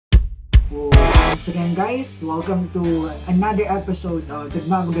Once again guys, welcome to another episode of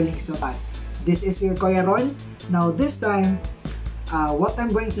Nagmamagaling sa Math. This is your Kuya Ron. Now this time, what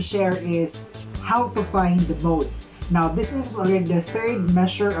I'm going to share is how to find the mode. Now this is already the third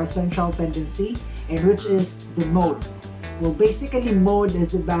measure of central tendency, and which is the mode. Well, basically mode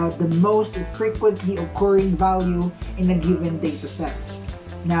is about the most frequently occurring value in a given data set.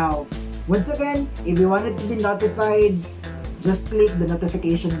 Now, once again, if you wanted to be notified, just click the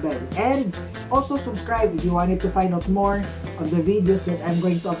notification bell and also subscribe if you wanted to find out more of the videos that I'm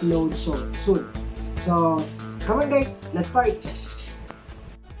going to upload soon. So come on guys, let's start.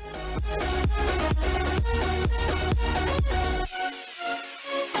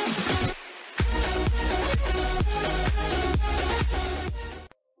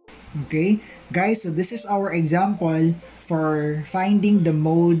 Okay guys, so this is our example for finding the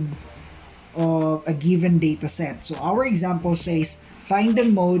mode of a given data set. So our example says, find the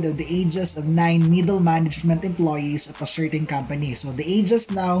mode of the ages of 9 middle management employees of a certain company. So the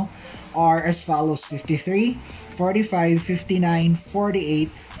ages now are as follows: 53, 45, 59, 48,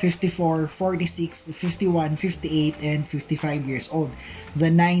 54, 46, 51, 58, and 55 years old.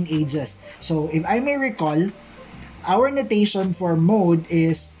 The 9 ages. So if I may recall, our notation for mode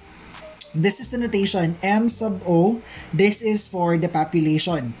is, this is the notation M sub O. This is for the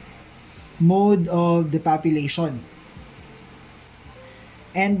population. Mode of the population.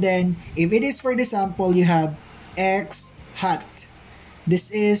 And then if it is for the sample, you have X hat. This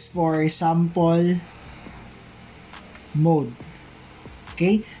is for sample mode.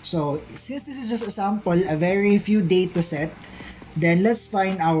 Okay, so since this is just a sample, a very few data set, then let's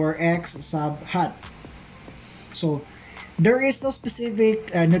find our X sub hat. So there is no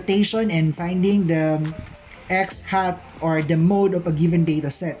specific notation in finding the X hat or the mode of a given data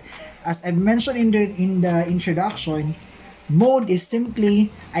set. As I've mentioned in the introduction, mode is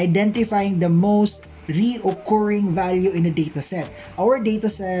simply identifying the most reoccurring value in a data set. Our data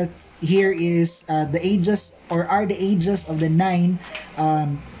set here is the ages, or are the ages of the 9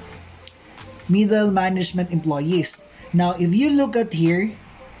 middle management employees. Now, if you look at here,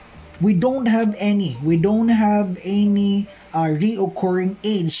 we don't have any reoccurring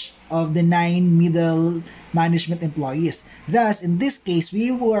age of the 9 middle management employees. Thus, in this case, we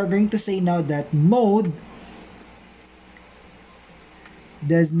are going to say now that mode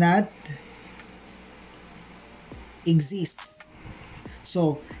does not exist.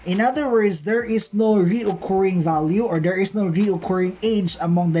 So, in other words, there is no reoccurring value, or there is no reoccurring age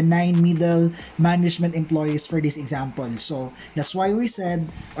among the 9 middle management employees for this example. So, that's why we said,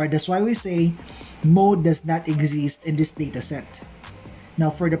 or that's why we say, mode does not exist in this data set. Now,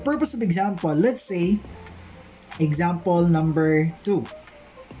 for the purpose of example, let's say example number 2.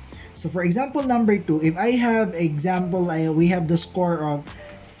 So for example number 2, if I have example, we have the score of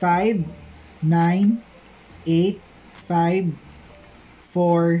 5, 9, 8, 5,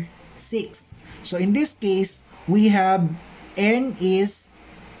 4, 6. So in this case, we have N is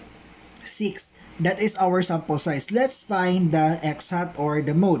 6. That is our sample size. Let's find the X hat or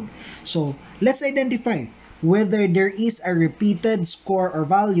the mode. So let's identify whether there is a repeated score or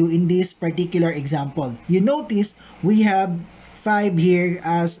value in this particular example. You notice we have 5 here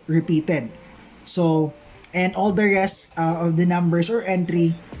as repeated. So, and all the rest of the numbers or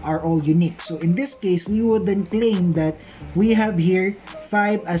entry are all unique. So in this case, we would then claim that we have here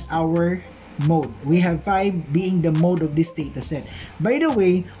 5 as our mode. We have 5 being the mode of this data set. By the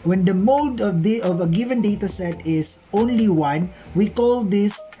way, when the mode of a given data set is only 1, we call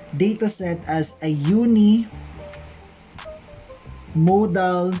this data set as a unimodal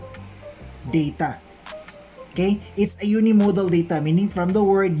data. Okay, it's a unimodal data, meaning from the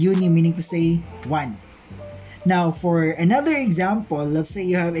word uni, meaning to say 1. Now for another example, let's say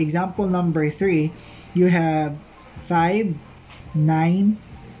you have example number 3, you have 5, 9,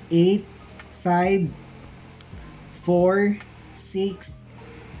 8, 5, 4, 6,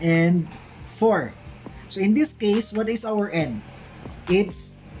 and 4. So in this case, what is our N?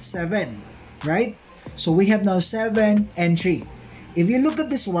 It's 7, right? So we have now 7 and 3. If you look at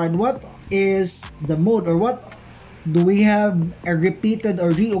this one, what is the mode, or what do we have a repeated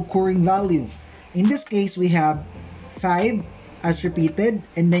or reoccurring value? In this case, we have 5 as repeated,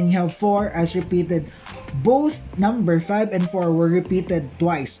 and then you have 4 as repeated. Both number 5 and 4 were repeated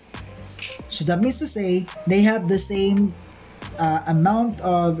twice. So that means to say they have the same amount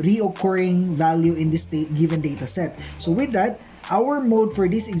of reoccurring value in this given data set. So with that, our mode for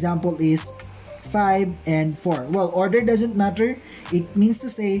this example is 5 and 4. Well, order doesn't matter. It means to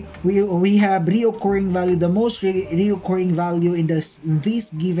say we have reoccurring value. The most reoccurring value in this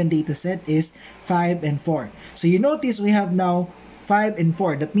given data set is 5 and 4. So you notice we have now 5 and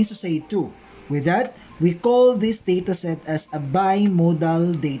 4. That means to say 2. With that, we call this data set as a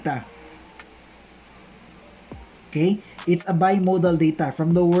bimodal data. Okay, it's a bimodal data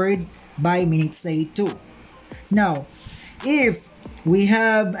from the word bi, meaning to say two. Now, if we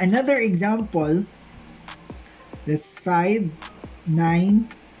have another example, that's 5, 9,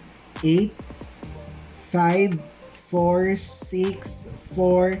 8, 5, 4, 6,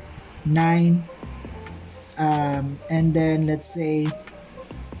 4, 9, and then let's say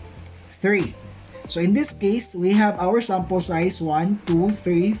 3. So in this case, we have our sample size 1, 2,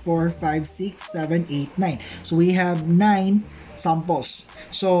 3, 4, 5, 6, 7, 8, 9. So we have 9 samples.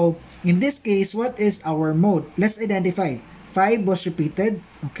 So in this case, what is our mode? Let's identify. 5 was repeated,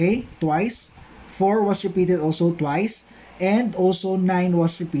 okay, twice. 4 was repeated also twice. And also 9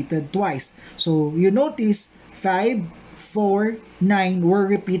 was repeated twice. So you notice 5, 4, 9 were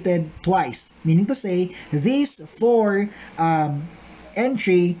repeated twice. Meaning to say, these 4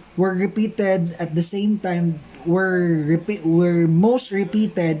 entry were repeated at the same time, were most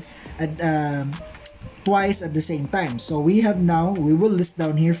repeated at twice at the same time. So we have now, we will list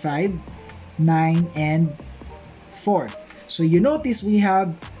down here 5, 9, and 4. So you notice we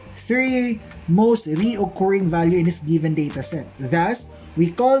have 3 most reoccurring value in this given data set. Thus,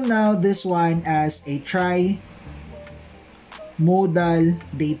 we call now this one as a trimodal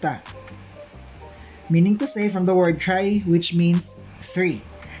data. Meaning to say from the word tri, which means 3.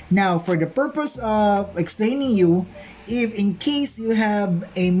 Now, for the purpose of explaining you, if in case you have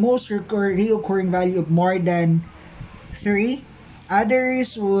a most reoccurring value of more than 3,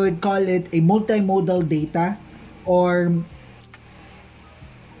 others would call it a multimodal data, or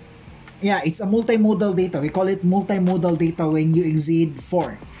yeah, it's a multimodal data. We call it multimodal data when you exceed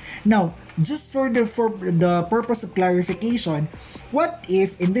 4. Now, just for the purpose of clarification, what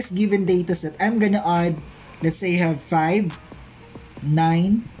if in this given data set, I'm gonna add, let's say I have 5,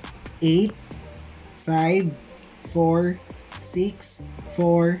 9, 8, 5, 4, 6,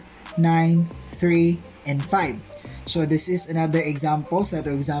 4, 9, 3, and 5. So this is another example, set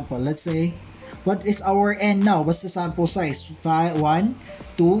of example. Let's say, what is our n now? What's the sample size? 1,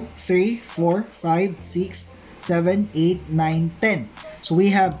 2, 3, 4, 5, 6, 7, 8, 9, 10. So we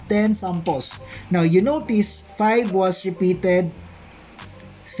have 10 samples. Now you notice 5 was repeated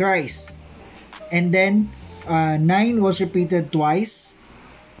thrice. And then 9 was repeated twice.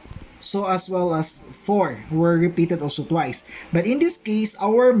 So as well as 4 were repeated also twice. But in this case,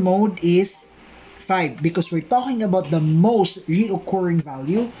 our mode is 5 because we're talking about the most reoccurring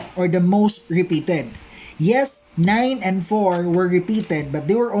value or the most repeated. Yes, 9 and 4 were repeated, but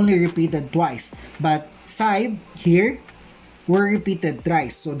they were only repeated twice. But 5 here were repeated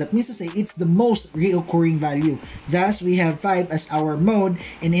thrice. So that means to say it's the most reoccurring value. Thus, we have 5 as our mode.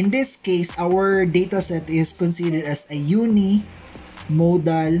 And in this case, our data set is considered as a unimodal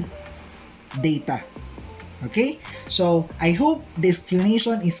data. Okay, so I hope the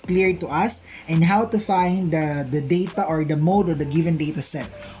explanation is clear to us and how to find the data or the mode of the given data set.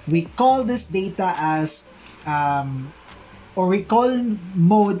 We call this data as or we call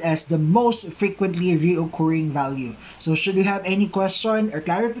mode as the most frequently reoccurring value. So should you have any question or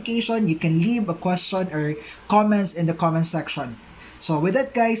clarification, you can leave a question or comments in the comment section. So with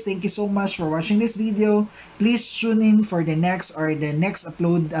that, guys, thank you so much for watching this video. Please tune in for the next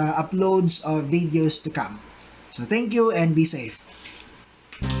uploads of videos to come. So thank you and be safe.